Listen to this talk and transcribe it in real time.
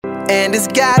and it's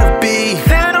gotta be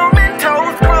Cinnamon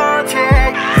Toast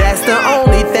Project. That's the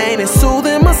only thing that's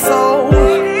soothing my soul.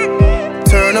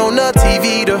 Turn on the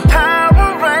TV to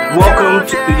Power Rangers. Welcome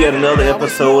to yet another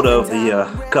episode of the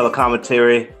Color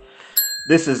Commentary.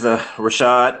 This is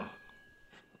Rashad.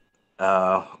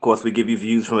 Of course, we give you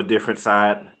views from a different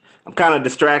side. I'm kind of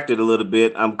distracted a little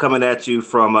bit. I'm coming at you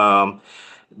from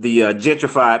the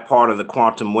gentrified part of the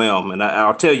quantum realm, and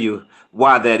I'll tell you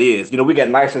why that is. You know, we got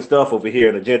nicer stuff over here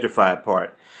in the gentrified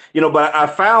part. You know, but I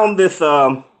found this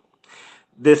PIM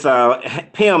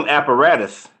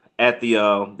apparatus at the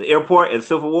airport in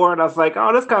Civil War, and I was like,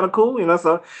 oh, that's kind of cool. You know,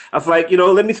 so I was like, you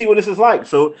know, let me see what this is like.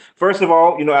 So first of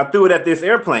all, you know, I threw it at this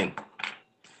airplane.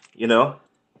 You know,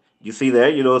 you see there,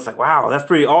 you know, it's like, wow, that's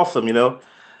pretty awesome, you know.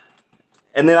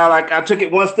 And then I took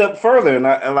it one step further, and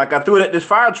I threw it at this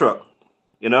fire truck.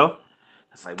 You know,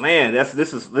 it's like, man,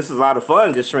 this is a lot of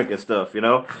fun just shrinking stuff, you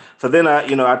know. So then I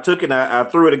took it and I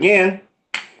threw it again,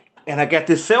 and I got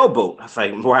this sailboat. I was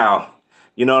like, wow,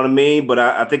 you know what I mean? But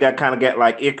I think I kind of got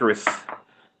like Icarus,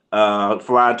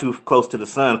 flying too close to the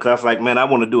sun, because I was like, man, I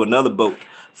want to do another boat.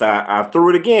 So I threw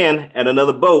it again at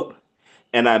another boat,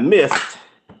 and I missed.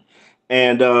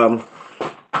 And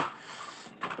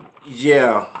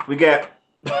yeah, we got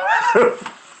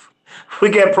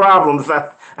problems.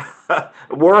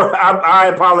 I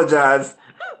apologize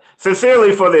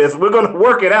sincerely for this. We're going to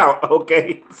work it out,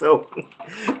 okay? So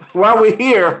while we're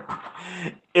here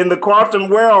in the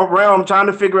quantum realm trying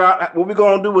to figure out what we're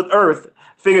going to do with Earth,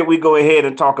 figured we go ahead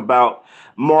and talk about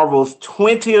Marvel's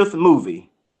 20th movie.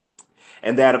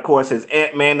 And that, of course, is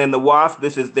Ant-Man and the Wasp.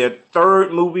 This is their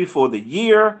third movie for the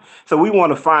year. So we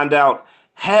want to find out,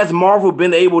 has Marvel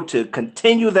been able to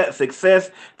continue that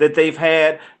success that they've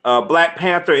had? Black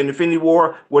Panther and Infinity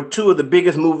War were two of the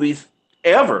biggest movies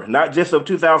ever, not just of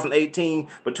 2018,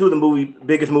 but two of the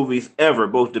biggest movies ever,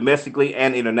 both domestically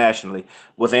and internationally.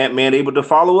 Was Ant-Man able to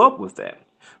follow up with that?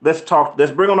 Let's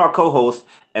bring on our co-host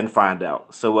and find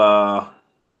out. So,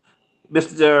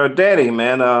 Mr. Daddy,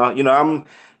 man, you know, I'm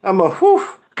kind of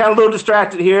a little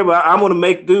distracted here, but I'm going to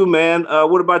make do, man.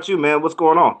 What about you, man? What's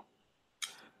going on?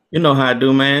 You know how I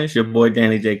do, man. It's your boy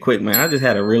Danny J. Quick, man. I just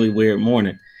had a really weird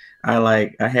morning. I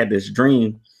had this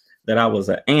dream that I was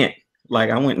an ant. Like,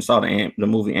 I went and saw the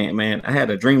movie Ant-Man. I had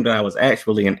a dream that I was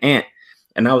actually an ant,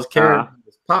 and I was carrying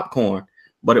this popcorn,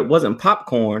 but it wasn't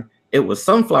popcorn. It was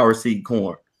sunflower seed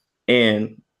corn,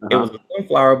 and it was a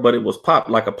sunflower, but it was popped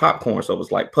like a popcorn, so it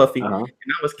was like puffy. And I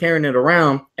was carrying it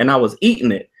around, and I was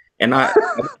eating it, and I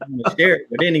didn't share it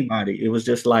with anybody. It was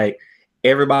just like,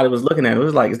 everybody was looking at it. It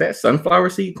was like, is that sunflower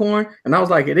seed corn? And I was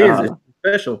like, it is. It's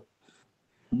special.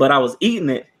 But I was eating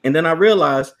it, and then I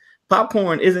realized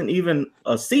popcorn isn't even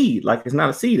a seed. Like, it's not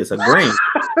a seed. It's a grain.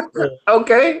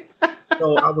 Okay.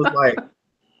 So I was like,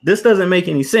 this doesn't make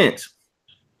any sense.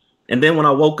 And then when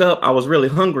I woke up, I was really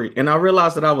hungry, and I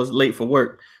realized that I was late for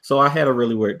work. So I had a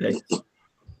really weird day.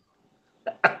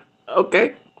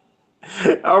 Okay.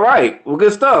 All right. Well,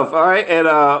 good stuff. All right. And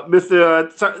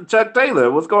Mr. Chuck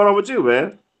Taylor, what's going on with you,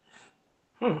 man?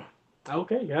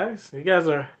 Okay, guys. You guys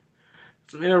are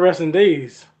some interesting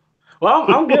days. Well,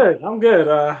 I'm good. I'm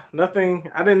good.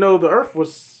 Nothing. I didn't know the Earth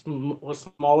was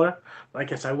smaller. I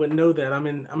guess I wouldn't know that. I'm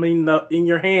in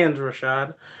your hands,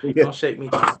 Rashad. Yeah. Don't shake me.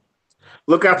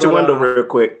 Look out your window real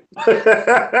quick.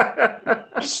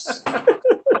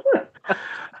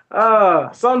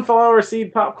 Sunflower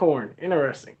seed popcorn.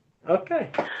 Interesting. Okay.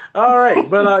 All right.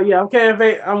 But yeah,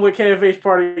 I'm with KFH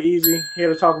Party Easy,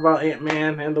 here to talk about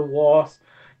Ant-Man and the Wasp.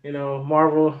 You know,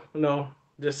 Marvel, you know,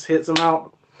 just hits them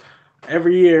out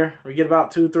every year. We get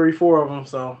about 2, 3, 4 of them.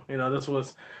 So, you know, this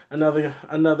was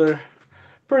another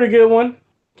pretty good one.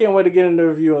 Can't wait to get into the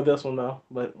review of this one though.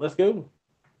 But let's go.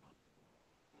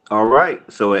 All right.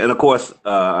 So, and of course,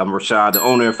 I'm Rashad, the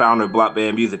owner and founder of Block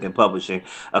Band Music and Publishing,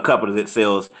 a company that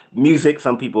sells music.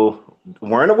 Some people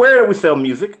weren't aware that we sell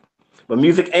music, but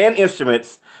music and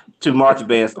instruments to marching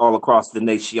bands all across the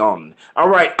nation. All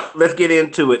right, let's get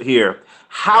into it here.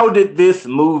 How did this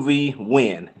movie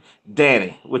win?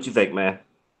 Danny, what you think, man?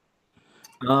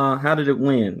 How did it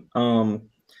win?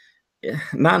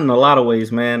 Not in a lot of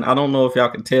ways, man. I don't know if y'all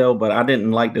can tell, but I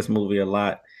didn't like this movie a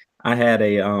lot. I had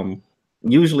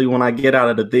usually when I get out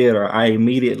of the theater, I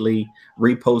immediately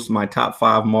repost my top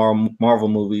 5 Marvel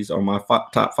movies or my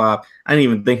top 5. I didn't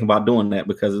even think about doing that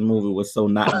because the movie was so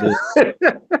not good.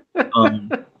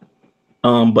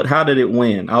 But how did it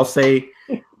win? I'll say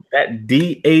that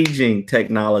de-aging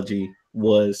technology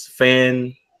was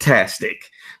fantastic.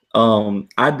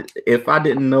 If I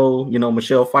didn't know, you know,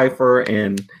 Michelle Pfeiffer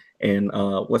and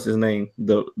what's his name?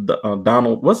 The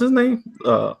Donald, what's his name?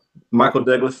 Michael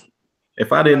Douglas.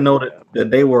 If I didn't know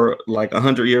that they were like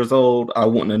 100 years old, I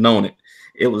wouldn't have known it.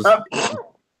 It was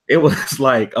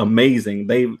like amazing.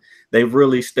 They've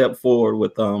really stepped forward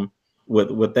with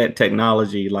that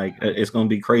technology. Like it's gonna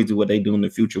be crazy what they do in the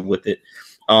future with it.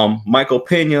 Michael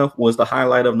Pena was the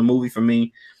highlight of the movie for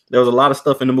me. There was a lot of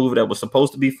stuff in the movie that was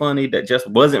supposed to be funny that just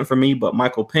wasn't for me, but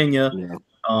Michael Pena,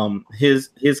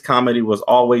 his comedy was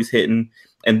always hitting.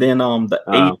 And then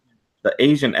the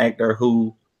Asian actor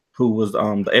who was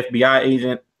the FBI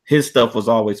agent, his stuff was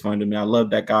always funny to me. I love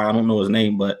that guy. I don't know his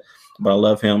name, but I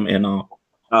love him. And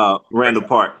Randall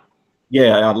Park.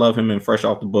 Yeah, I love him in Fresh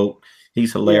Off the Boat.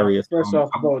 He's hilarious. Yeah, Fresh Off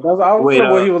the Boat. I was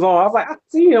what he was on. I was like, I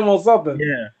see him on something.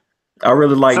 Yeah, I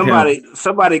really like him.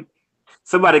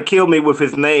 Somebody killed me with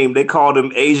his name. They called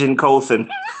him Asian Coulson.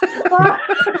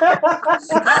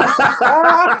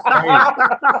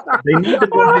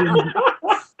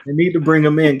 They need to bring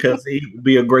him in because he would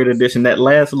be a great addition. That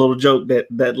last little joke,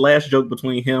 that last joke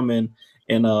between him and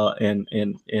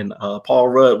Paul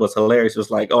Rudd was hilarious.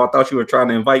 It's like, oh, I thought you were trying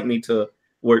to invite me to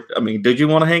work. I mean, did you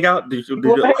want to hang out? Did you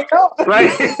hang out?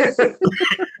 Right.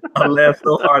 I laughed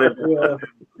so hard at that.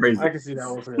 Crazy. I can see that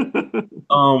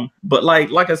one. But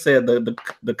like I said,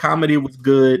 the comedy was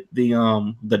good.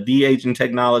 The de-aging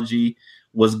technology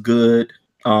was good.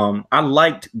 I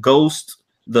liked Ghost.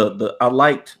 I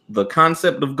liked the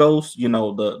concept of Ghost. You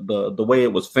know, the way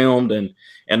it was filmed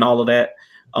and all of that.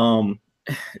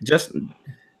 Just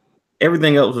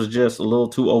everything else was just a little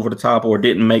too over the top or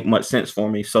didn't make much sense for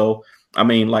me. So I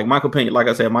mean, like Michael Pena, like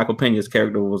I said, Michael Pena's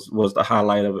character was the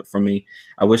highlight of it for me.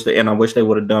 I wish they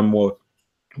would have done more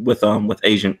with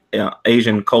Asian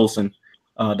Coulson.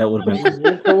 That would have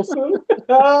been Coulson.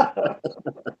 I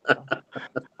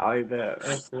like that.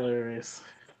 That's hilarious.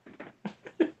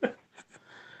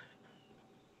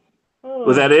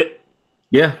 Was that it?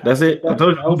 Yeah, that's it. I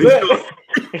told you. That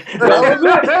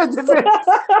was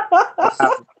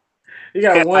it. You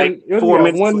got one. You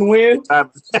got one win.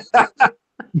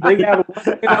 They got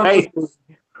one win.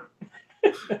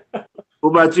 What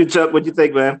about you, Chuck? What you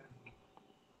think, man?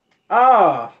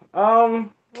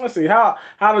 Let's see. How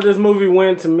did this movie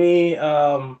win to me?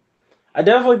 I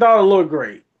definitely thought it looked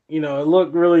great. You know, it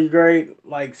looked really great.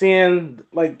 Like seeing,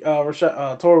 like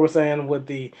Tori was saying, with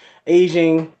the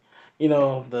aging, you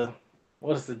know,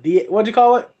 what'd you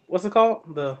call it? What's it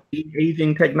called? The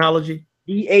de-aging technology.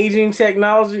 De-aging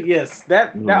technology. Yes,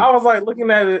 that I was like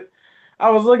looking at it. I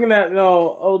was looking at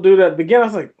old dude at the beginning. I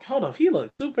was like, hold up, he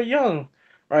looked super young,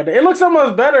 right there. It looks so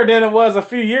much better than it was a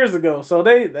few years ago. So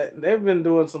they've been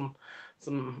doing some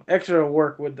extra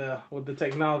work with the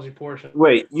technology portion.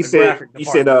 Wait, you said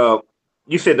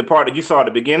the part that you saw at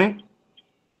the beginning?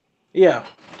 Yeah.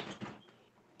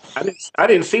 I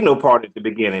didn't see no part at the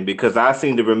beginning because I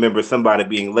seem to remember somebody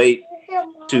being late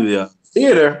to the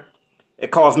theater.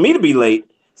 It caused me to be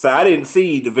late, so I didn't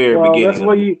see the very beginning. That's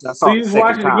what you just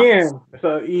watch it again.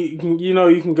 So you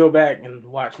can go back and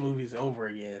watch movies over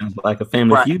again. Like a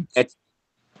Family Feud.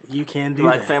 You can do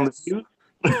like that. Family Feud.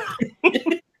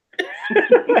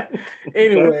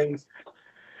 Anyways,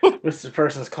 Mr.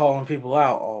 Person's calling people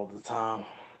out all the time.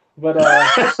 But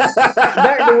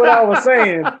back to what I was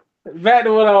saying.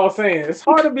 It's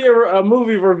hard to be a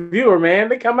movie reviewer, man.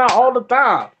 They come out all the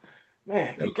time.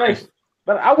 Man, gracious.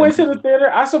 But I went to the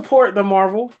theater. I support the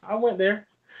Marvel. I went there.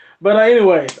 But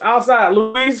anyways, outside,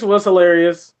 Luis was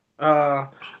hilarious. I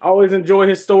always enjoy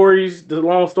his stories, the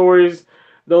long stories.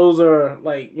 Those are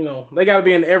like, they got to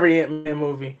be in every Ant-Man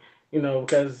movie,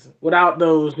 because without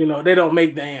those, they don't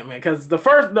make the Ant-Man. Because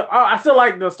I still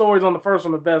like the stories on the first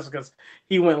one the best because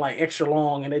he went like extra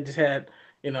long and they just had,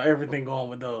 everything going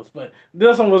with those. But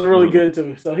this one was really good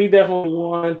too. So he definitely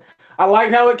won. I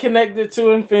liked how it connected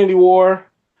to Infinity War.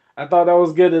 I thought that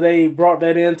was good that they brought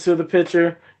that into the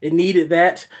picture. It needed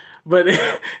that, but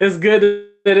it's good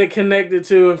that it connected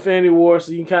to Infinity War,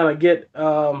 so you can kind of get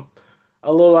a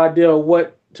little idea of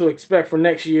what to expect for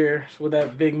next year with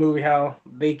that big movie, how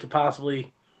they could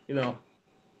possibly,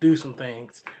 do some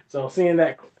things. So seeing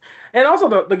that, and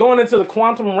also the going into the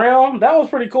quantum realm, that was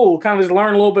pretty cool. Kind of just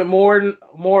learn a little bit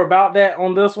more about that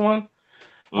on this one.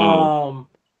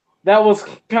 That was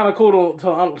kind of cool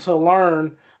to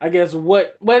learn. I guess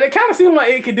but it kind of seemed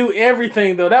like it could do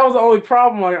everything though. That was the only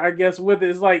problem I guess with it.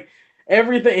 It's like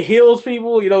everything heals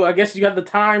people. I guess you got the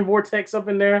time vortex up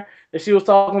in there that she was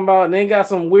talking about, and then got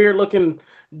some weird looking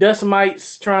dust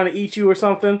mites trying to eat you or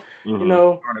something.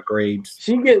 Tardigrades.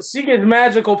 She gets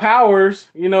magical powers,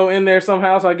 in there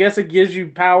somehow. So I guess it gives you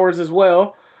powers as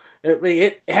well.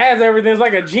 It has everything. It's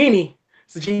like a genie.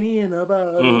 It's a genie in a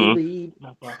bottle.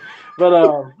 But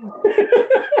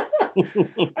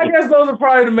I guess those are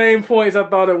probably the main points I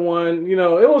thought it won.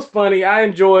 It was funny. I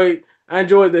enjoyed I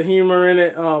enjoyed the humor in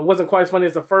it. Wasn't quite as funny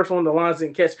as the first one. The lines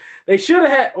didn't catch. They should have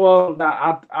had. Well,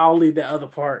 I'll leave that other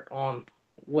part on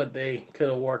what they could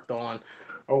have worked on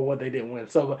or what they didn't win.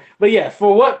 So, but yeah,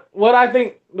 for what I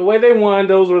think the way they won,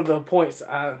 those were the points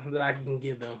that I can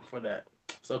give them for that.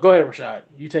 So go ahead, Rashad.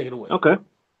 You take it away. Okay.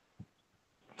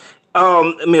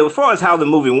 I mean, as far as how the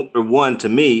movie won to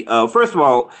me, first of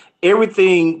all,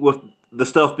 everything with the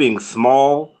stuff being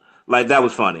small, like that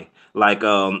was funny. Like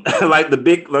like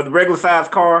the regular size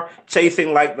car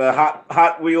chasing like the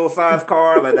hot wheel size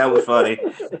car, like that was funny.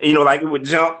 You know, like it would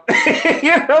jump.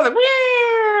 You know, like,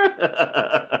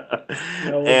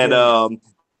 and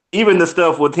even the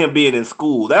stuff with him being in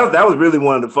school, that was really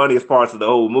one of the funniest parts of the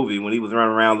whole movie when he was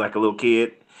running around like a little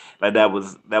kid. Like that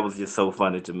was just so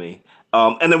funny to me.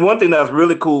 And then one thing that was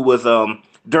really cool was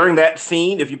during that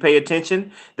scene, if you pay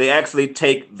attention, they actually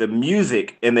take the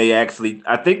music and I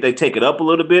think they take it up a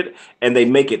little bit and they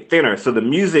make it thinner. So the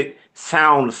music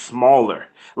sounds smaller.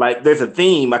 Like there's a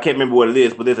theme, I can't remember what it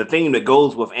is, but there's a theme that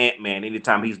goes with Ant-Man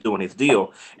anytime he's doing his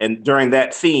deal. And during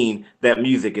that scene, that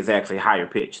music is actually higher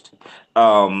pitched.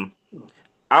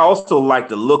 I also like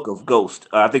the look of Ghost.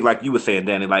 I think like you were saying,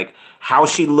 Danny, like how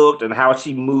she looked and how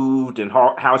she moved and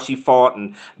how she fought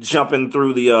and jumping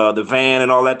through the van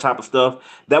and all that type of stuff.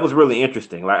 That was really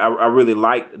interesting. Like I really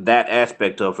liked that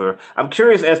aspect of her. I'm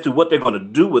curious as to what they're going to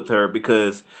do with her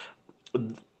because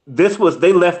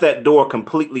they left that door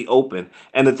completely open.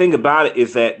 And the thing about it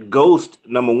is that Ghost,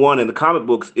 number one, in the comic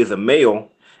books is a male.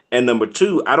 And number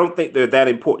two, I don't think they're that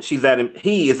important.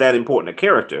 He is that important a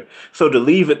character. So to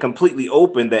leave it completely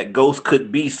open that Ghost could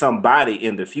be somebody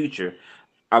in the future,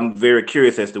 I'm very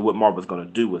curious as to what Marvel's going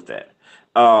to do with that.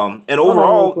 And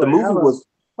overall, the movie was.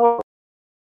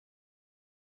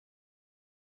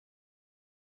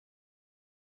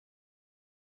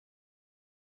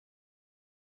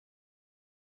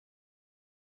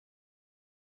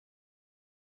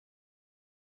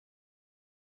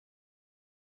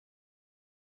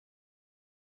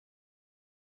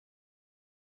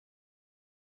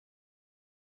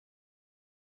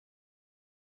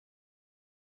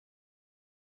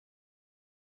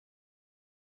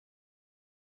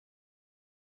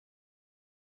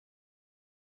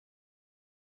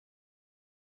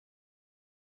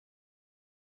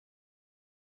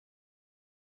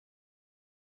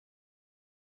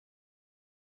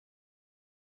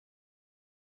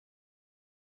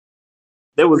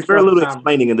 There was very little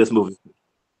explaining in this movie.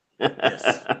 Yes,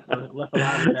 left a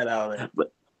lot of that out of there.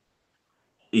 But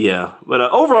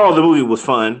overall, the movie was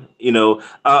fun. You know,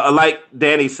 like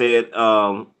Danny said,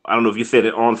 I don't know if you said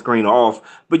it on screen or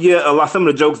off, but yeah, some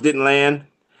of the jokes didn't land.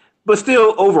 But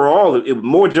still, overall,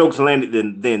 more jokes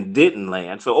landed than didn't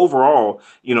land. So overall,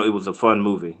 you know, it was a fun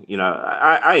movie. You know,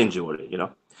 I enjoyed it. You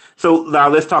know, so now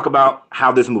let's talk about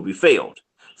how this movie failed.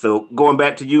 So going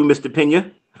back to you, Mr.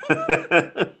 Pena.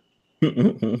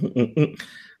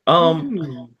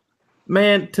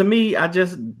 Man, to me, I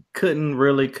just couldn't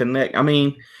really connect. I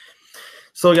mean,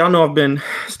 so y'all know I've been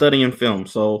studying film,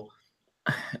 so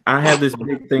I have this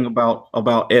big thing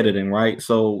about editing, right?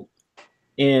 So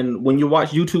when you watch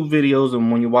YouTube videos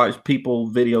and when you watch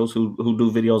videos who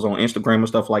do videos on Instagram and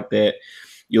stuff like that,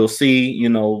 you'll see, you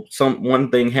know,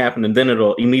 one thing happen and then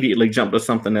it'll immediately jump to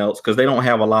something else because they don't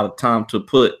have a lot of time to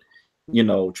put, you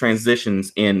know,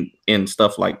 transitions in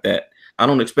stuff like that. I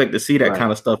don't expect to see that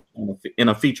kind of stuff in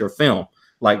a feature film.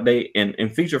 Like in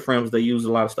feature films, they use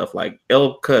a lot of stuff like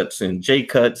L cuts and J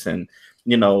cuts, and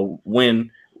you know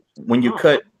when you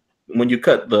cut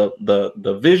the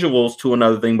visuals to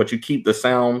another thing, but you keep the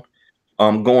sound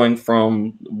going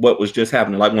from what was just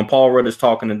happening. Like when Paul Rudd is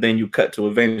talking, and then you cut to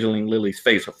Evangeline Lilly's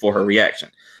face for her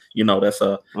reaction. You know, that's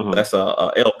a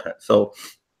L cut. So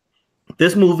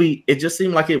this movie, it just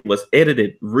seemed like it was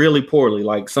edited really poorly.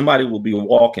 Like somebody will be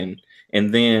walking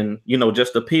and then, you know,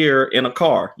 just appear in a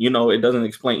car. You know, it doesn't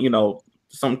explain, you know,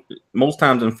 most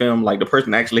times in film, like the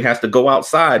person actually has to go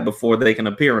outside before they can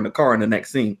appear in the car in the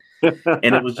next scene.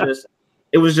 And it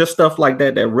was just stuff like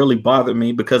that really bothered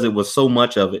me because it was so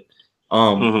much of it.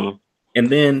 And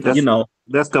then,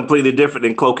 that's completely different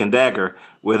than Cloak and Dagger,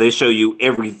 where they show you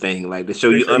everything. Like they show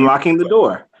you unlocking the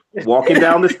door, walking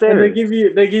down the stairs. And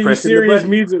they give you serious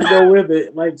music to go with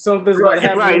it. Like something's like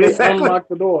happening when they unlock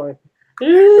the door.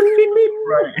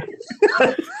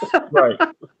 Right.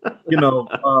 You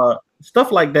know,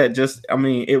 stuff like that. Just, I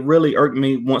mean, it really irked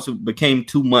me once it became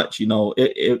too much. You know,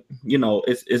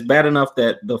 it's bad enough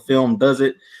that the film does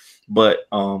it, but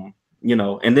you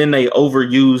know, and then they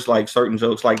overuse like certain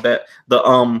jokes like that.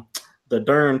 The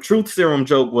darn truth serum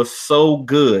joke was so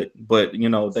good, but you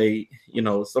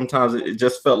know, sometimes it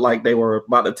just felt like they were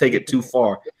about to take it too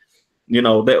far. you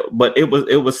know that. But it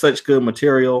was such good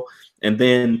material. And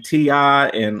then T.I.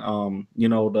 and you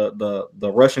know,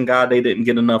 the Russian guy, they didn't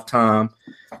get enough time.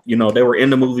 You know, they were in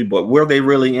the movie, but were they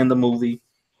really in the movie?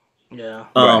 Yeah.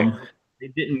 They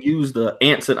didn't use the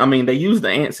ants. I mean, they used the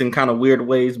ants in kind of weird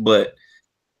ways, but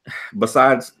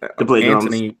besides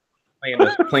Anthony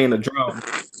playing the drum,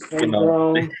 you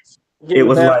know, it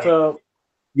was like,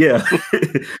 yeah.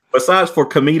 Besides for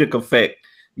comedic effect,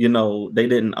 you know, they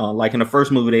didn't like in the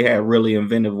first movie they had really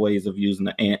inventive ways of using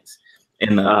the ants,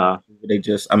 and they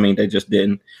just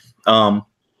didn't.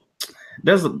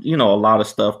 There's you know a lot of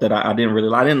stuff that I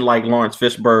didn't like Lawrence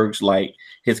Fishburne's, like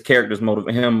his character's motive,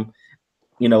 him,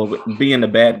 you know, being the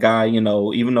bad guy, you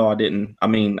know, even though I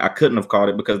couldn't have caught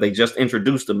it because they just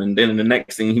introduced him, and then in the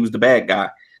next scene he was the bad guy.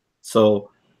 So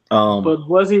but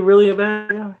was he really a bad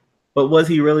guy? But was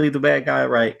he really the bad guy?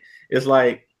 Right. It's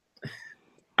like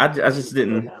I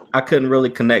couldn't really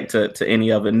connect to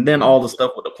any of it. And then all the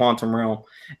stuff with the quantum realm.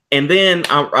 And then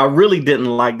I really didn't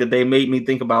like that they made me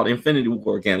think about Infinity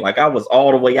War again. Like I was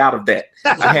all the way out of that.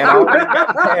 I had already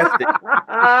gotten past it.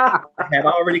 I had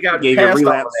already gotten past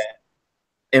all of that.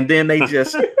 And then they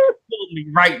just pulled me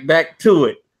right back to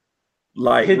it.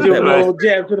 Like hit you a little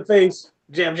jab to the face.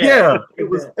 Jab. Yeah. It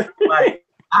was like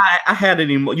I had it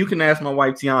anymore. You can ask my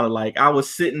wife Tiana. Like I was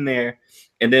sitting there,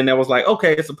 and then there was like,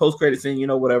 okay, it's a post-credit scene, you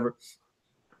know, whatever.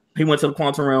 He went to the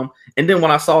quantum realm, and then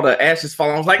when I saw the ashes fall,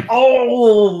 I was like,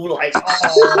 oh,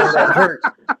 that hurt.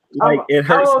 Like it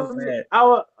hurts so bad.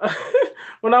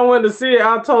 When I went to see it,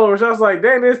 I told her, I was like,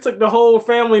 dang, this took the whole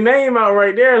family name out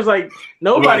right there. It's like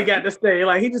nobody got to stay.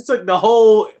 Like he just took that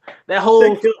whole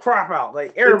crop out.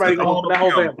 Like everybody gone, that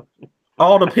whole family.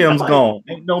 All the Pym's gone.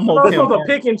 Ain't no more Pym. Supposed to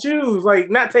pick and choose, like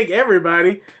not take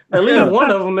everybody. At least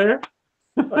one of them there.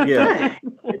 Like, yeah.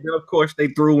 And then of course they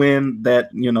threw in that,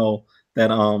 you know, that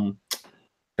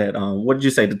what did you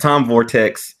say? The time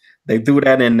vortex. They threw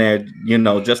that in there, you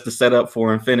know, just to set up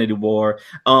for Infinity War.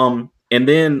 And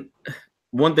then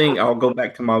one thing, I'll go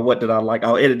back to my what did I like.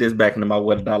 I'll edit this back into my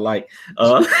what did I like.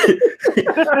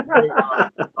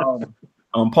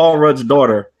 Paul Rudd's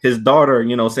daughter, his daughter,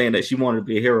 you know, saying that she wanted to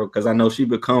be a hero because I know she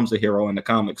becomes a hero in the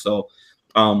comics. So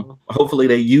hopefully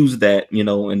they use that, you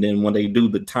know, and then when they do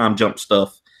the time jump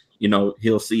stuff, you know,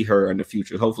 he'll see her in the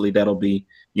future. Hopefully that'll be,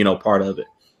 you know, part of it.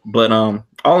 But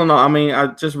all in all, I mean, I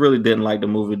just really didn't like the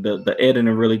movie. The editing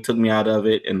really took me out of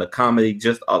it, and the comedy,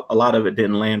 just a lot of it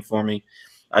didn't land for me.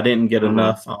 I didn't get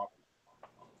enough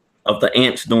of the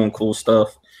ants doing cool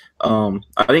stuff. I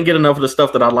didn't get enough of the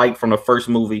stuff that I liked from the first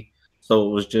movie. So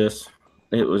it was just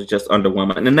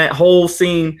underwhelming. And that whole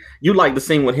scene, you like the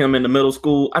scene with him in the middle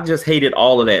school. I just hated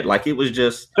all of that. Like it was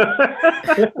just,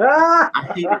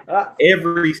 I hated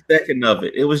every second of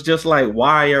it. It was just like,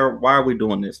 why are we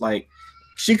doing this? Like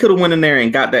she could have went in there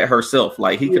and got that herself.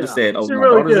 Like he could have said, "Oh, my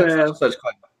daughter's such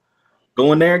class.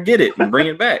 Go in there and get it and bring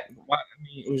it back." Why? I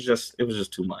mean, it was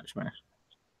just too much, man.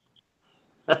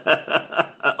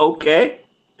 Okay.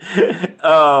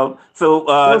 Chuck,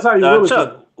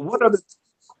 what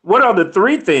are the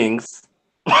three things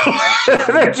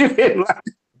that you didn't like?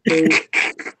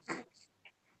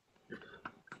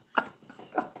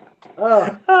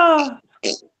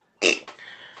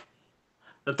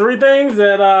 The three things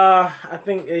that I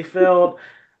think they failed.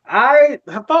 I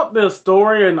thought the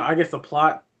story and I guess the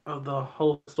plot of the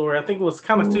whole story, I think it was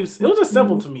kind of it was just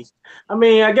simple to me. I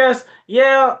mean, I guess,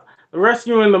 yeah,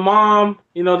 rescuing the mom,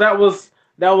 you know, that was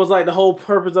like the whole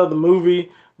purpose of the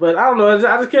movie. But I don't know,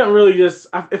 I just can't really it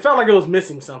felt like it was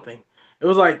missing something. It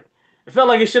felt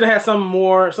like it should have had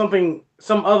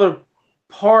some other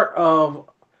part of,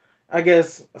 I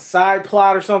guess, a side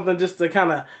plot or something just to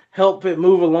kind of help it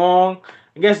move along.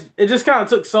 I guess it just kind of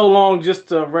took so long just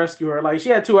to rescue her. Like she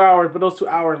had 2 hours, but those 2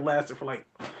 hours lasted for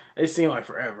it seemed like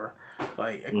forever.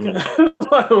 Like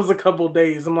it was a couple of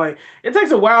days. I'm like, it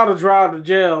takes a while to drive to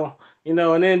jail, you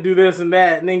know, and then do this and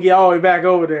that, and then get all the way back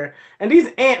over there. And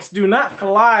these ants do not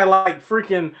fly like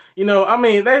freaking, you know, I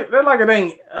mean, they're like a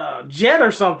dang jet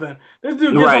or something. This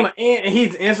dude gets on an ant and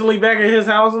he's instantly back at his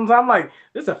house. And I'm like,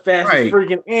 this is the fastest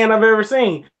freaking ant I've ever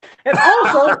seen. And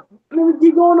also, let me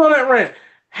keep going on that rant.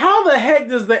 How the heck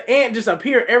does the ant just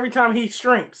appear every time he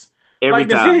shrinks? Every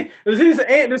time. Does his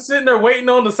ant just sitting there waiting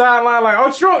on the sideline like,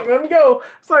 oh, shrunk, let me go.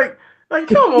 It's like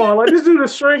come on, like this dude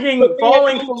is shrinking,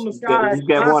 falling from the sky. He's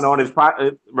got one on his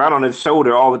right on his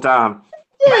shoulder all the time.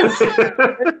 Yes.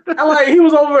 He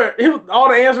was all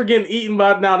the ants were getting eaten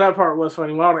by. Now that part was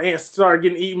funny. When all the ants started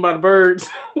getting eaten by the birds.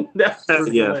 That's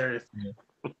hilarious.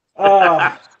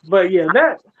 But yeah,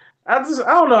 I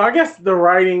don't know. I guess the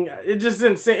writing, it just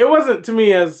didn't seem. It wasn't to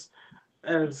me as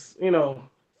you know,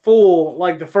 full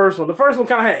like the first one. The first one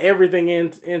kind of had everything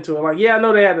into it. Like, yeah, I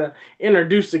know they had to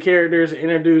introduce the characters,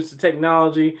 introduce the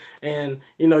technology, and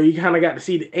you kind of got to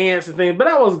see the ants and things. But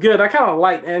that was good. I kind of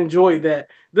liked and enjoyed that.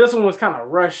 This one was kind of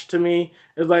rushed to me.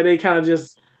 It's like they kind of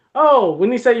just, oh,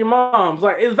 when you say your mom's,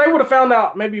 like if they would have found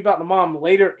out maybe about the mom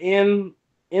later in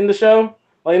the show,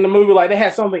 like in the movie, like they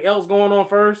had something else going on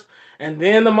first, and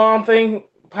then the mom thing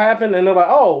happened, and they're like,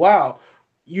 oh wow,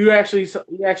 you actually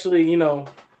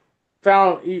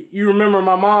found you remember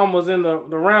my mom was in the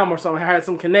realm or something, had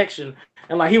some connection,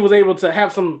 and like he was able to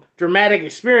have some dramatic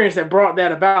experience that brought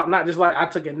that about, not just like I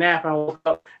took a nap and I woke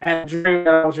up and had a dream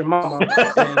that I was your mama.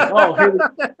 And, oh, here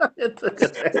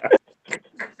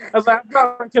I was like, I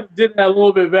probably could have did that a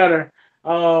little bit better.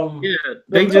 Yeah,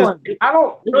 they just. I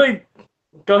don't really.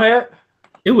 Go ahead.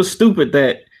 It was stupid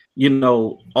that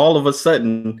all of a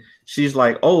sudden she's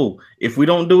like, "Oh, if we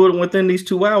don't do it within these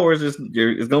 2 hours, it's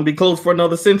gonna be closed for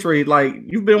another century." Like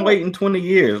you've been waiting 20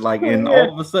 years, like, and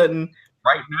all of a sudden,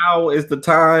 right now is the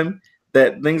time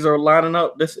that things are lining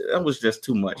up. That was just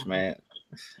too much, man.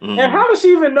 And how does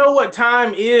she even know what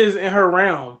time is in her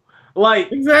realm?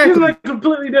 Like, exactly. She's in a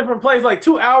completely different place. Like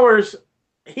 2 hours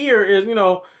here is,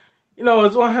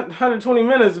 it's 120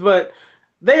 minutes, but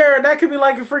there that could be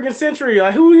like a freaking century.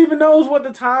 Like, who even knows what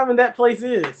the time in that place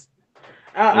is?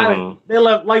 They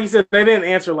left, like you said, they didn't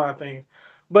answer a lot of things.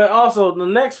 But also the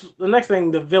next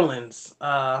thing, the villains.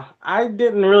 I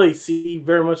didn't really see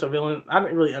very much of villain. I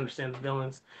didn't really understand the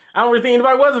villains. I don't really think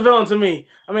anybody was a villain to me.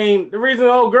 I mean, the reason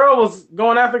the old girl was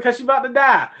going after because she's about to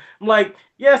die. I'm like,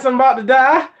 yes, I'm about to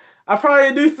die. I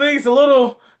probably do things a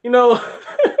little, a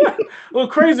little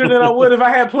crazier than I would if I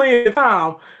had plenty of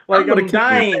time. Like I'm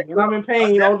dying and I'm in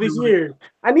pain all these years.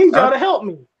 I need y'all to help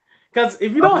me. Because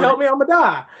if you don't help me, I'm going to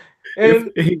die.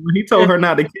 And when he told her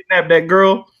not to kidnap that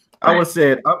girl, I would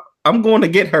said, I'm going to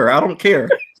get her. I don't care.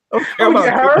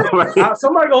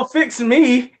 Somebody go fix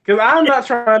me because I'm not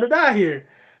trying to die here.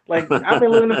 Like, I've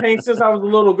been living in pain since I was a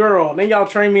little girl. And then y'all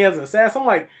trained me as an assassin. I'm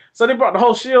like, so they brought the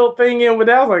whole shield thing in with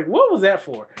that. I was like, what was that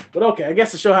for? But okay, I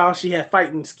guess to show how she had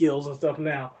fighting skills and stuff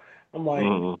now. I'm like,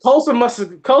 Coulson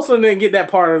didn't get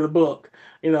that part of the book.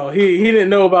 He didn't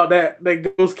know about that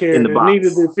ghost character. Neither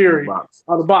did Fury.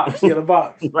 The box. Yeah, the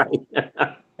box. Right.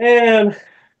 And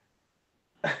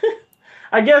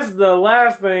I guess the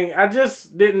last thing, I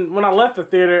just didn't, when I left the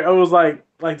theater, I was like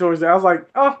towards the, I was like,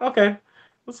 oh, okay.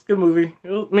 It's a good movie. I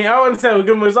wouldn't say it was a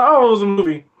good movie. It was a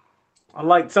movie. I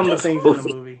liked some of the things in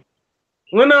the movie.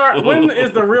 When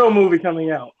is the real movie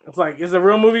coming out? It's like, is the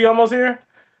real movie almost here?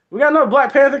 We got another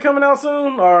Black Panther coming out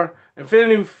soon, or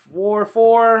Infinity War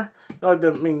 4,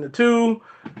 the 2.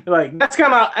 Like, that's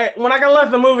kind of, when I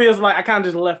left the movie, it's like I kind of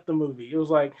just left the movie. It was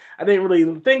like I didn't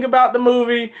really think about the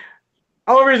movie.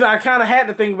 Only reason I kind of had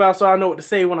to think about it so I know what to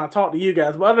say when I talk to you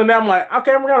guys. But other than that, I'm like,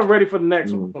 okay, I'm kind of ready for the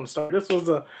next one to start. This was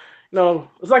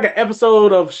it's like an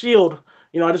episode of S.H.I.E.L.D.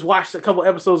 I just watched a couple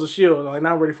episodes of S.H.I.E.L.D. Like,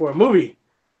 now I'm ready for a movie.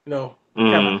 Kind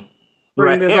of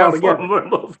bring this all together.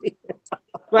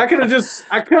 But I kind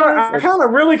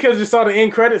of really could have just saw the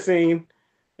end credit scene,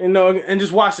 and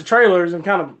just watch the trailers and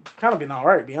kind of been all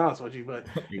right, to be honest with you. But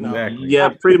exactly. Yeah,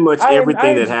 pretty much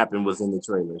everything that happened was in the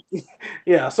trailer.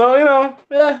 Yeah, so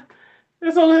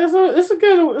it's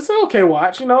an okay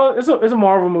watch. It's a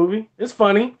Marvel movie. It's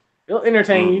funny. It'll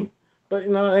entertain you, but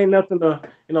it ain't nothing to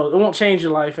it won't change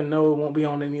your life, and no, it won't be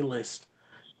on any list.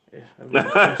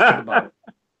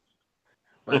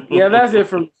 But yeah, that's it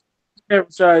from.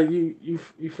 Sorry, you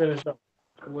finished up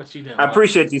what you did. I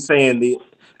appreciate you saying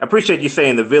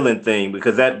the villain thing,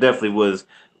 because that definitely was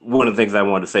one of the things I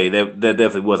wanted to say. That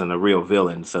definitely wasn't a real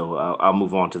villain. So I'll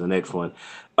move on to the next one.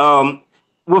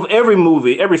 With every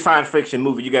movie, every science fiction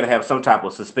movie, you got to have some type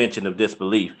of suspension of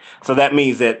disbelief. So that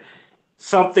means that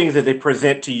some things that they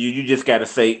present to you, you just got to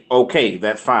say, okay,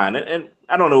 that's fine. And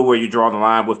I don't know where you draw the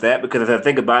line with that, because as I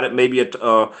think about it, maybe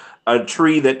a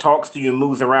tree that talks to you and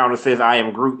moves around and says, I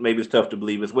am Groot, maybe it's tough to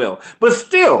believe as well. But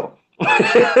still,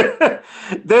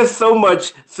 there's so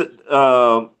much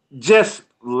just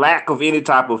lack of any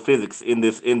type of physics in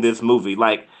this movie.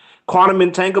 Like quantum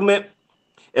entanglement,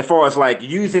 as far as like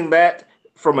using that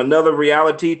from another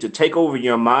reality to take over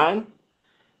your mind,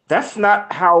 that's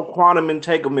not how quantum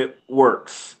entanglement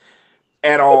works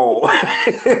at all.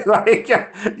 Like,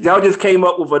 y'all just came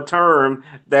up with a term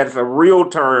that's a real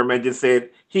term and just said,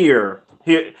 here,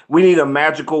 we need a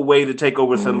magical way to take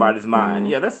over somebody's mind.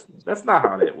 Yeah, that's not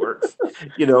how that works.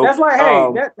 That's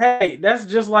like, that's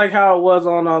just like how it was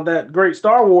on that great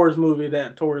Star Wars movie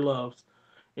that Tori loves.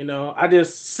 I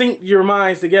just sync your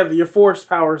minds together, your force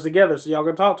powers together, so y'all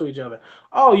can talk to each other.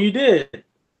 Oh, you did.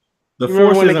 The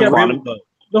force isn't real, though.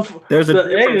 There's a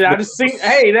difference. I just think,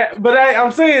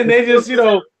 I'm saying they just, they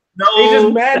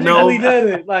just magically did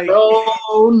it. Like,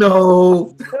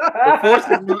 no. The force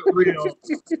is not real.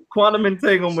 Quantum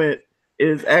entanglement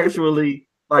is actually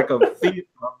like a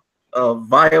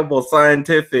viable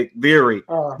scientific theory.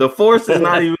 The force is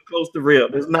not even close to real.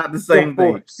 It's not the same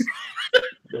thing.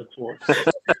 The force.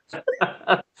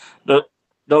 Don't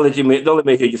let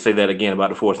me hear you say that again about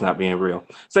the force not being real.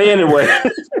 So anyway,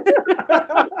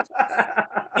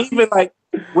 even like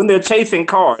when they're chasing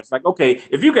cars, like, okay,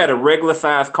 if you got a regular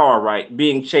sized car, right,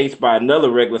 being chased by another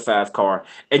regular sized car,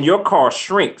 and your car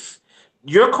shrinks,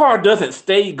 your car doesn't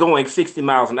stay going 60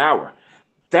 miles an hour.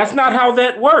 That's not how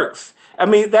that works. I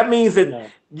mean, that means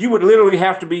that you would literally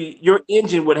have to be, your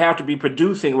engine would have to be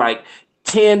producing like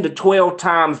 10 to 12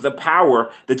 times the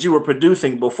power that you were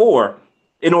producing before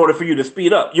in order for you to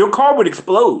speed up. Your car would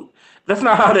explode. That's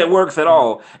not how that works at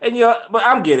all. And but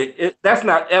I get it.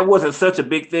 That wasn't such a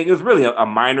big thing. It was really a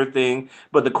minor thing.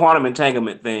 But the quantum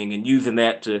entanglement thing and using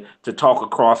that to talk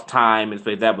across time and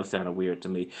say that was kind of weird to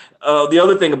me. The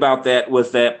other thing about that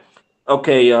was that,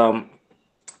 okay,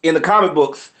 in the comic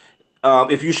books,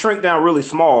 if you shrink down really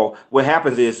small, what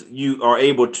happens is you are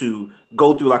able to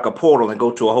go through like a portal and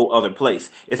go to a whole other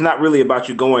place. It's not really about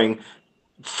you going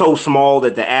so small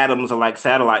that the atoms are like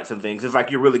satellites and things. It's like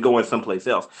you're really going someplace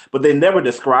else. But they never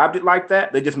described it like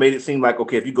that. They just made it seem like,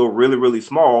 okay, if you go really, really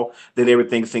small, then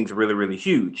everything seems really, really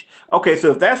huge. Okay, so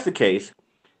if that's the case,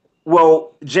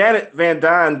 well, Janet Van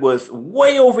Dyne was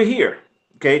way over here,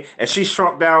 okay, and she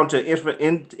shrunk down to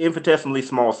infinitesimally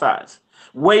small size.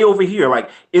 Way over here, like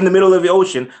in the middle of the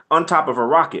ocean on top of a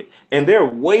rocket. And they're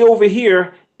way over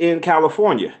here in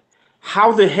California.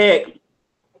 How the heck?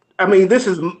 I mean, this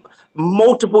is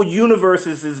multiple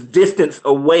universes' distance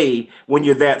away when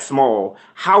you're that small.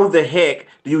 How the heck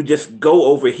do you just go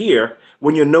over here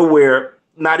when you're nowhere,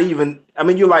 not even, I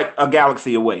mean, you're like a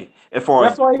galaxy away as far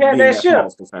as why he had that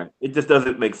ship. It just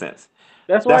doesn't make sense.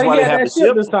 That's why he had that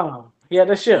ship this time. He had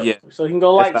that ship, so he can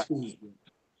go light speed.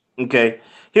 Okay.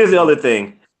 Here's the other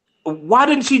thing. Why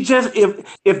didn't she just,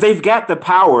 if they've got the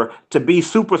power to be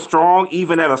super strong,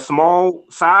 even at a small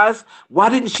size, why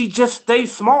didn't she just stay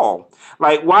small?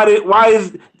 Like, why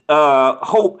is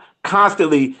Hope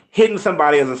constantly hitting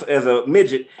somebody as a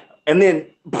midget, and then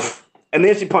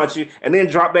she punch you, and then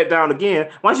drop back down again?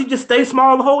 Why don't you just stay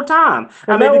small the whole time?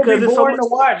 I mean, because it's boring to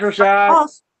watch,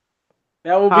 Rashad.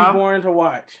 That would be boring to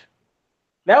watch.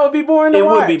 That would be boring to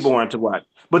watch. It would be boring to watch.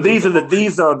 But these are the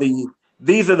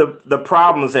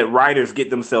problems that writers get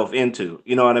themselves into.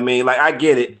 You know what I mean? Like, I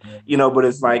get it, but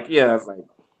it's like,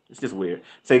 it's just weird.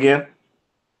 Say again?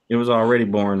 It was already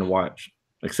boring to watch,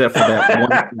 except for that one.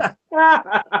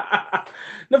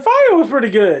 The fight was pretty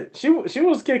good. She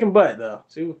was kicking butt though.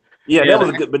 That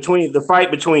was good. The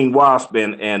fight between Wasp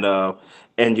and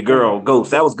your girl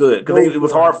Ghost. That was good because it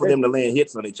was hard for them to land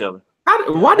hits on each other.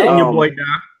 Why didn't your boy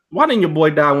die? Why didn't your boy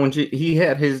die when he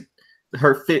had his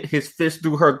fist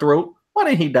through her throat? Why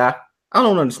didn't he die? I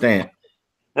don't understand.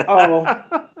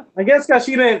 I guess because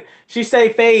she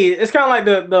stayed phased. It's kind of like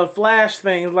the Flash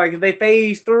thing. Like if they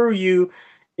phase through you,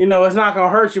 it's not gonna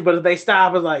hurt you. But if they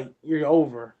stop, it's like you're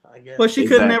over. I guess. But she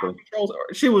could never control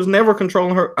her. She was never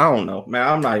controlling her. I don't know, man.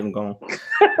 I'm not even going.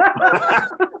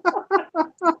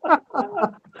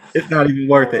 It's not even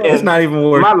worth it. It's not even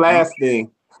worth it. My last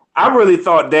thing. I really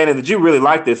thought, Danny, that you really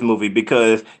liked this movie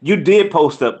because you did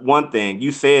post up one thing.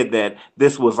 You said that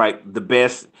this was like the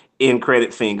best end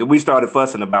credit scene. We started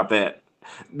fussing about that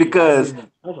because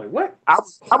I was like, what? I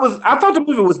thought the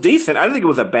movie was decent. I didn't think it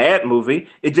was a bad movie.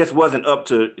 It just wasn't up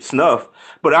to snuff.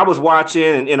 But I was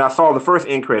watching and I saw the first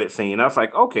end credit scene. I was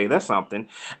like, okay, that's something.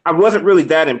 I wasn't really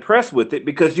that impressed with it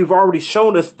because you've already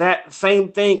shown us that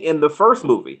same thing in the first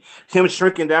movie. Him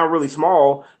shrinking down really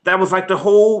small. That was like the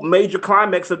whole major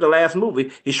climax of the last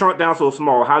movie. He shrunk down so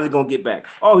small. How's he going to get back?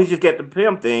 Oh, he just got the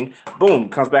Pym thing. Boom,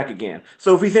 comes back again.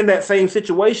 So if he's in that same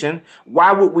situation,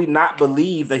 why would we not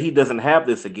believe that he doesn't have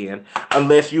this again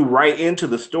unless you write into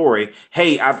the story,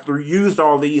 hey, I've used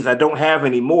all these, I don't have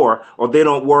any more, or they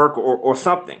don't work, or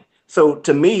something. So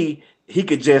to me, he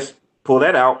could just pull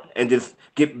that out and just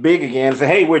get big again and say,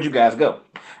 hey, where'd you guys go?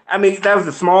 I mean, that was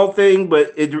a small thing,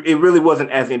 but it really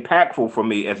wasn't as impactful for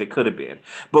me as it could have been.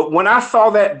 But when I saw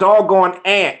that doggone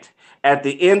ant at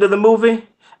the end of the movie,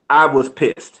 I was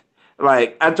pissed.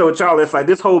 Like, I told Charlie, it's like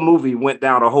this whole movie went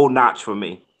down a whole notch for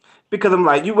me. Because I'm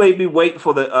like, you made me wait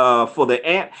for the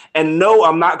ant. And no,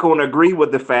 I'm not going to agree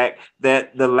with the fact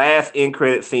that the last end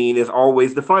credit scene is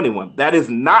always the funny one. That is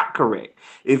not correct.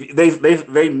 If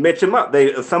they mix them up.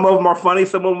 Some of them are funny,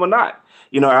 some of them are not.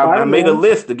 I made a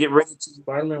list to get ready to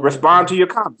respond to your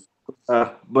comments.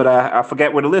 but I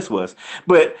forgot where the list was.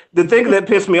 But the thing that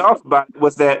pissed me off about it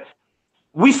was that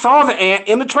we saw the ant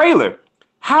in the trailer.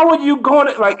 How are you going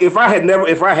to like if I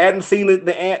hadn't seen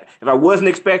the ant, if I wasn't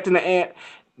expecting the ant,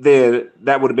 then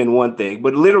that would have been one thing.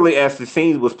 But literally, as the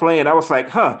scene was playing, I was like,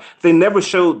 huh, they never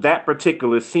showed that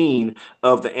particular scene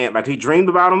of the ant. Like he dreamed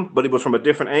about him, but it was from a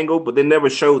different angle, but they never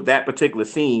showed that particular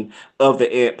scene of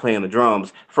the ant playing the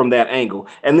drums from that angle.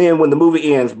 And then when the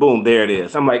movie ends, boom, there it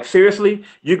is. I'm like, seriously?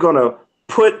 You're going to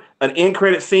put an end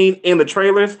credit scene in the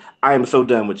trailers? I am so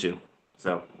done with you.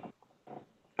 So,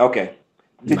 okay.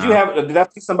 Did I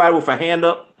see somebody with a hand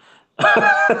up?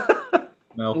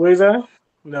 No. What is that?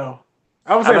 No.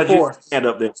 I was saying 4. Hand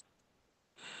up there.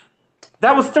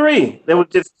 That was 3.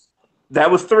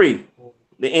 That was 3.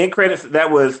 The end credits, that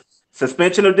was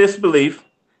suspension of disbelief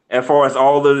as far as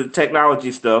all the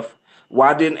technology stuff.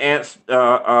 Why didn't ants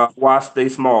wasp stay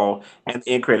small, and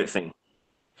the end credit scene?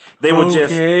 They were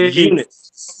just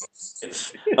units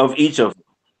of each of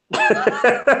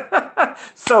them.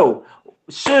 So,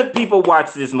 should people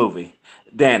watch this movie?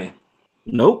 Danny?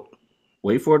 Nope.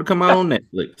 Wait for it to come out on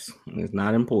Netflix. It's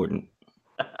not important.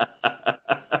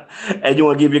 And you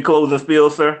want to give your closing spiel,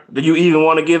 sir? Do you even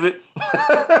want to give it?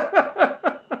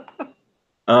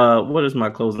 What is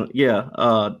my closing?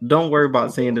 Yeah. Don't worry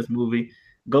about seeing this movie.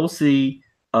 Go see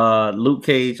Luke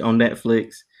Cage on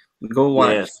Netflix. Go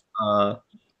watch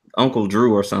Uncle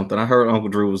Drew or something. I heard Uncle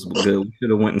Drew was good. We should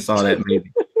have went and saw that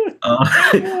maybe.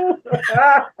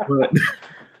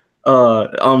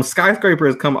 Skyscraper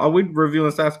is coming. Are we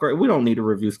reviewing Skyscraper? We don't need to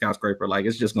review Skyscraper. Like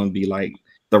it's just gonna be like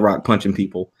The Rock punching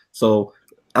people. So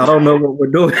I don't know what we're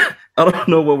doing.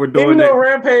 Even though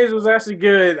Rampage was actually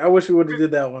good, I wish we would have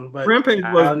did that one. But Rampage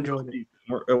I enjoyed it.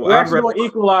 We're actually doing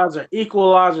Equalizer.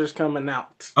 Equalizer's coming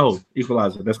out. Oh,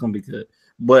 Equalizer. That's gonna be good.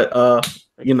 But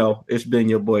it's been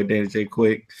your boy Danny J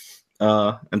Quick.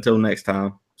 Until next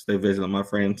time, stay vigilant, my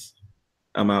friends.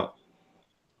 I'm out.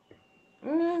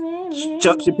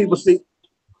 Chuck, should people see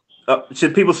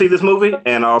this movie?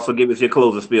 And also give us your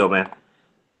closing spiel, man.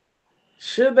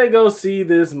 Should they go see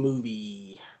this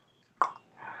movie?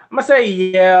 I'm gonna say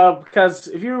yeah, because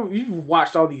if you've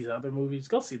watched all these other movies,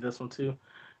 go see this one too.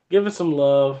 Give it some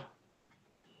love.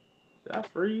 Did I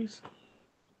freeze?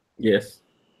 Yes.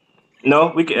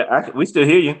 No, we still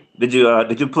hear you. Did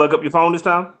you plug up your phone this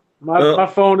time? My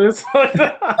phone is.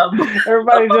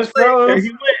 Everybody just froze.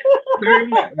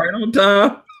 Right on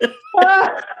time.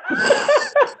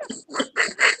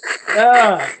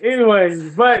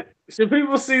 Anyways, but should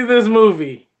people see this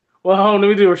movie? Well, hold on, let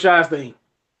me do Rashad's thing.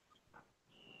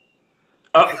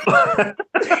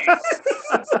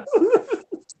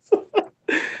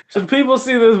 Should people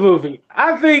see this movie?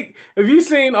 I think if you've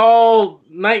seen all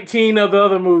 19 of the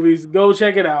other movies, go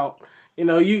check it out.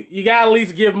 You gotta at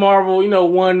least give Marvel,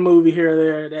 one movie here or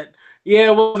there that,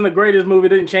 it wasn't the greatest movie,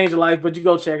 didn't change your life, but you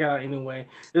go check it out anyway.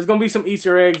 There's gonna be some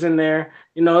Easter eggs in there.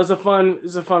 It's a fun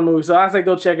movie. So I say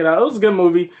go check it out. It was a good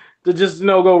movie to just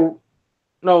go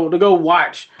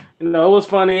watch. It was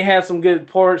funny. It had some good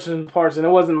parts, and it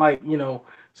wasn't like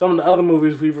some of the other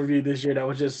movies we've reviewed this year that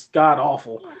was just god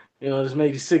awful. Just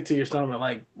made you sick to your stomach.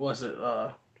 Like what's it?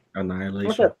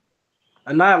 Annihilation.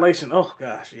 Annihilation. Oh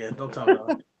gosh, yeah. Don't tell me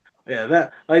about it. Yeah,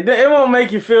 that it won't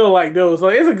make you feel like those.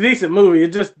 Like it's a decent movie.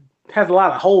 It just has a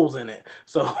lot of holes in it.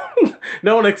 So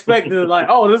don't expect it like,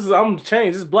 oh, I'm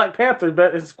changed. This is Black Panther,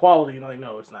 but it's quality. Like,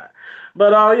 no, it's not.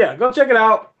 But yeah, go check it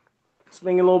out.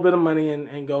 Spend a little bit of money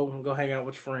and go hang out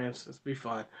with your friends. It's be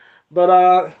fun. But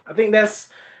I think that's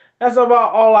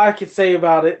about all I could say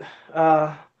about it.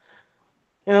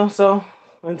 So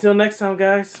until next time,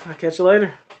 guys, I'll catch you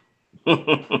later.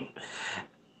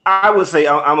 I would say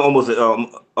I'm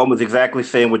almost exactly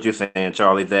saying what you're saying,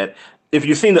 Charlie. That if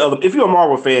you've seen if you're a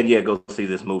Marvel fan, yeah, go see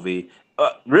this movie.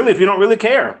 Really, if you don't really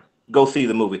care, go see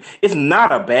the movie. It's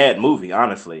not a bad movie,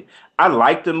 honestly. I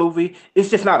like the movie. It's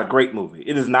just not a great movie.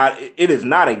 It is not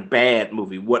a bad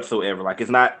movie whatsoever. Like it's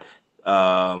not.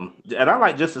 And I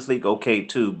like Justice League okay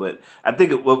too, but I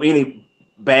think any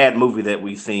bad movie that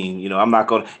we've seen, I'm not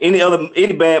going to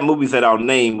any bad movies that I'll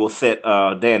name will set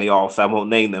Danny off, so I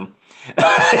won't name them.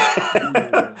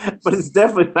 But it's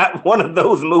definitely not one of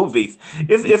those movies.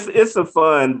 It's a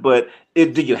fun, but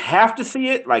do you have to see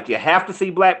it? Like you have to see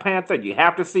Black Panther? You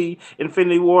have to see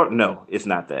Infinity War? No, it's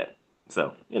not that.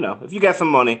 So if you got some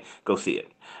money, go see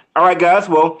it. All right, guys.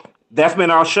 Well, that's been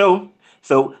our show.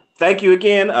 So thank you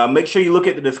again. Make sure you look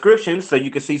at the description so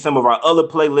you can see some of our other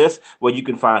playlists where you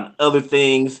can find other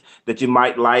things that you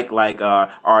might like our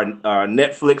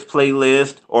Netflix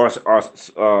playlist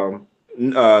or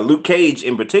Luke Cage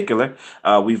in particular.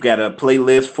 We've got a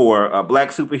playlist for black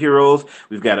superheroes.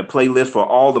 We've got a playlist for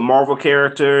all the Marvel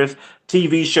characters,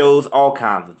 TV shows, all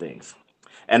kinds of things.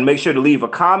 And make sure to leave a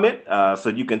comment so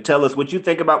you can tell us what you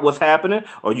think about what's happening,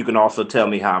 or you can also tell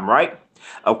me how I'm right.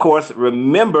 Of course,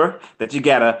 remember that you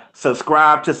got to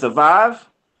subscribe to survive.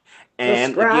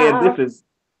 And again, this is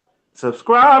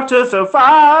subscribe to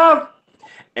survive.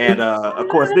 And of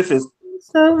course, this is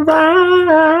survive.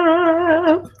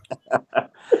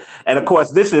 And of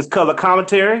course, this is Color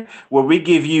Commentary, where we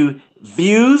give you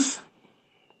views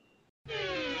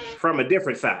from a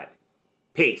different side.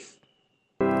 Peace.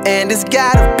 And it's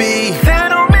gotta be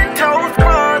Cinnamon Toast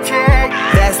Crunch,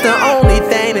 yeah. that's the only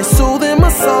thing that's soothing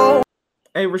my soul.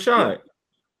 Hey, Rashad,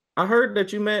 I heard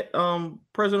that you met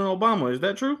President Obama. Is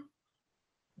that true?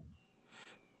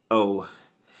 Oh,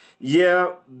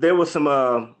 yeah, there was some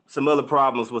other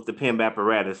problems with the PIMB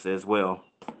apparatus as well.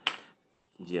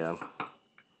 Yeah.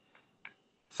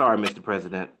 Sorry, Mr.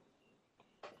 President.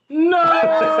 No.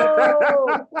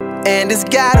 And it's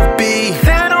gotta be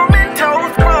Cinnamon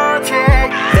Toast Crunch,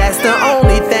 yeah. that's the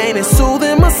only thing that's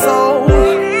soothing my soul.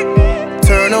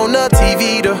 Turn on the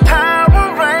TV to